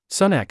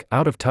Sunak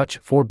out of touch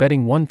for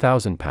betting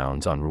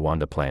 £1,000 on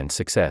Rwanda planned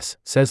success,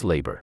 says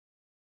Labour.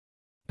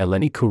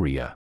 Eleni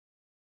Korea.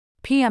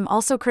 PM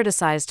also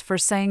criticized for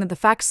saying the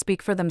facts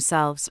speak for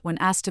themselves when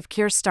asked if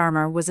Keir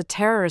Starmer was a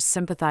terrorist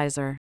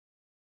sympathizer.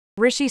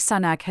 Rishi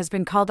Sunak has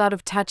been called out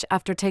of touch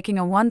after taking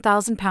a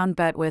 £1,000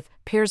 bet with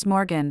Piers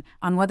Morgan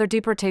on whether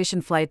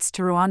deportation flights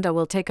to Rwanda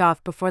will take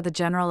off before the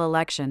general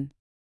election.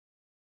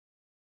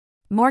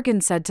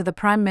 Morgan said to the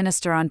Prime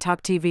Minister on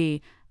Talk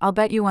TV, "I'll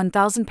bet you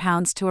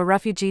 £1,000 to a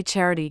refugee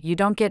charity you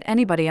don't get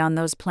anybody on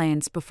those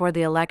planes before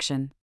the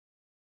election.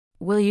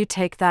 Will you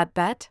take that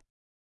bet?"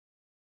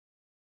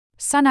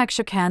 Sunak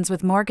shook hands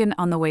with Morgan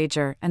on the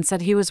wager and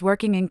said he was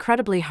working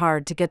incredibly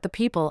hard to get the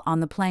people on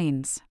the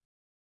planes.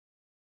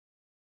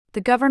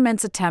 The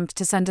government's attempt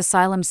to send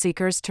asylum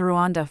seekers to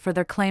Rwanda for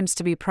their claims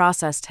to be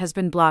processed has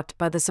been blocked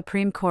by the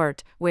Supreme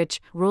Court,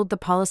 which ruled the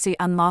policy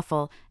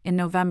unlawful in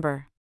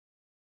November.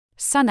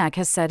 Sunak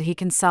has said he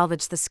can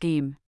salvage the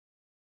scheme.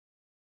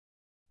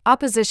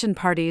 Opposition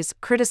parties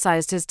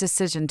criticized his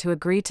decision to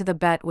agree to the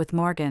bet with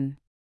Morgan.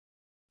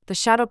 The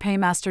Shadow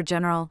Paymaster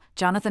General,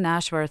 Jonathan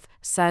Ashworth,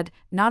 said,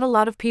 "Not a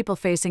lot of people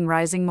facing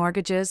rising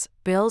mortgages,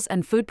 bills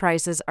and food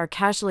prices are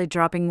casually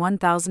dropping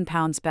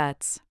 £1,000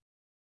 bets.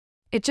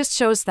 It just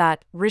shows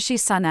that Rishi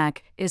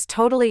Sunak is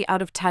totally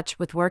out of touch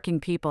with working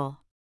people."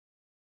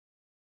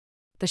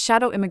 The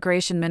Shadow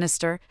Immigration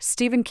Minister,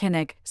 Stephen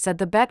Kinnock, said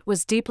the bet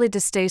was deeply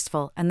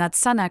distasteful and that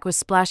Sunak was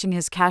splashing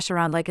his cash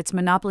around like it's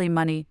monopoly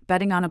money,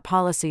 betting on a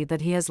policy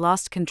that he has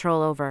lost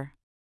control over.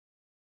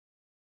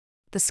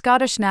 The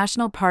Scottish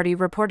National Party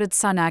reported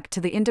Sunak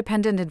to the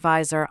Independent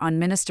Advisor on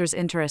Ministers'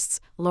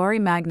 Interests, Laurie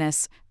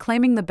Magnus,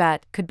 claiming the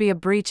bet could be a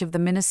breach of the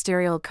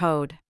ministerial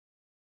code.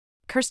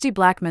 Kirsty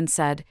Blackman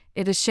said,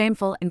 "It is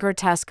shameful and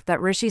grotesque that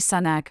Rishi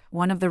Sunak,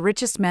 one of the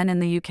richest men in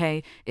the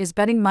UK, is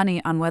betting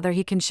money on whether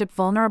he can ship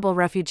vulnerable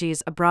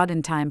refugees abroad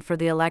in time for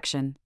the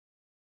election."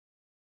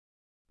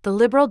 The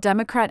Liberal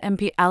Democrat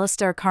MP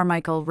Alistair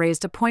Carmichael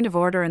raised a point of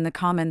order in the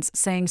Commons,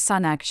 saying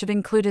Sunak should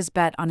include his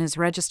bet on his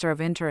register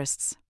of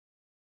interests.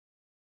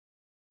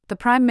 The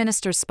Prime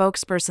Minister's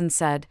spokesperson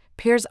said,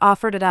 "Piers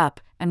offered it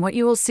up, and what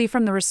you will see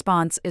from the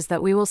response is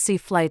that we will see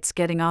flights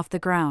getting off the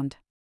ground."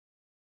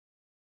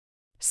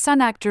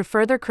 Sunak drew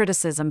further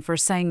criticism for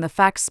saying the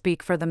facts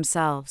speak for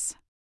themselves.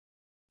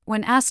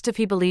 When asked if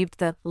he believed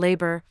the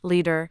Labour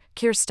leader,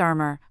 Keir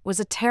Starmer, was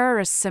a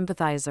terrorist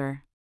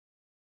sympathizer,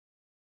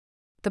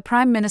 the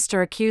Prime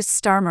Minister accused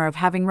Starmer of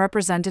having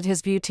represented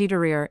his View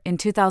in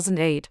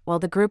 2008 while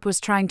the group was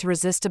trying to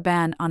resist a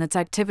ban on its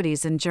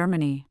activities in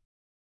Germany.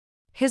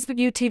 His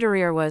View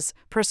was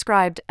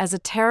proscribed as a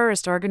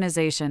terrorist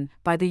organization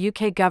by the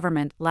UK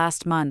government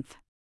last month.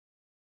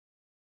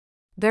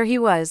 There he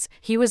was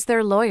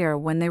their lawyer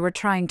when they were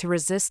trying to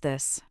resist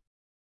this.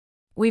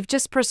 "We've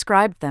just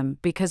proscribed them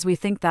because we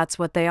think that's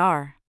what they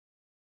are.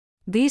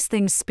 These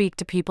things speak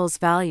to people's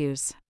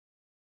values."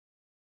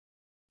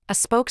 A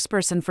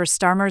spokesperson for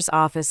Starmer's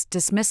office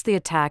dismissed the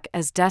attack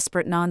as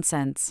desperate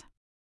nonsense.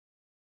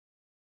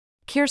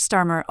 Keir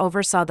Starmer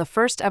oversaw the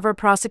first-ever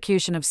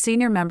prosecution of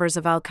senior members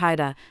of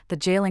al-Qaeda, the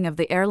jailing of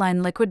the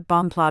airline liquid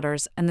bomb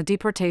plotters, and the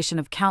deportation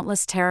of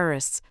countless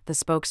terrorists, the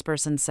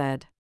spokesperson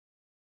said.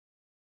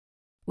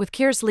 With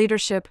Keir's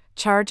leadership,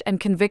 charge and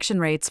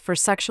conviction rates for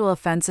sexual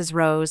offenses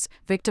rose,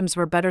 victims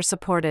were better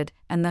supported,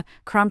 and the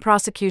Crown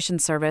Prosecution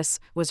Service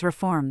was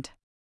reformed.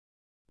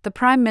 The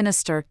Prime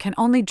Minister can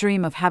only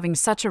dream of having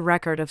such a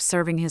record of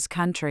serving his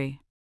country.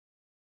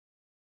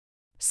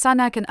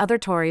 Sunak and other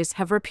Tories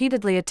have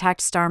repeatedly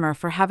attacked Starmer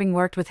for having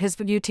worked with his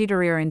View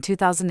in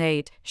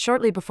 2008,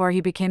 shortly before he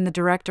became the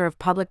Director of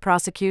Public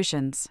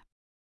Prosecutions.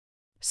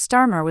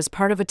 Starmer was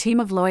part of a team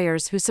of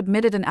lawyers who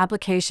submitted an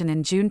application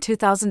in June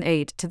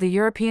 2008 to the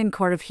European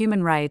Court of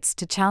Human Rights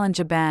to challenge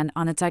a ban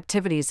on its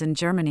activities in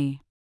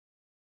Germany.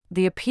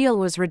 The appeal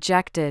was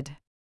rejected.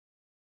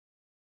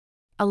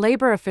 A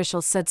Labour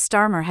official said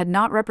Starmer had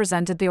not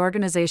represented the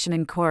organisation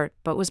in court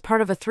but was part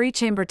of a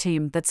three-chamber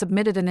team that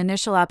submitted an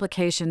initial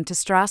application to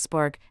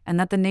Strasbourg, and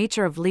that the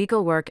nature of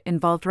legal work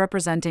involved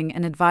representing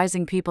and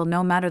advising people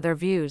no matter their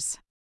views.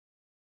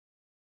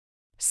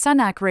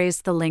 Sunak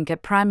raised the link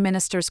at Prime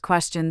Minister's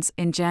questions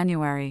in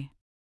January.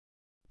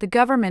 The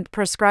government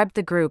proscribed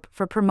the group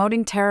for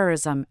promoting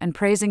terrorism and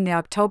praising the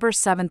October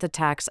 7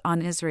 attacks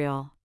on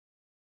Israel.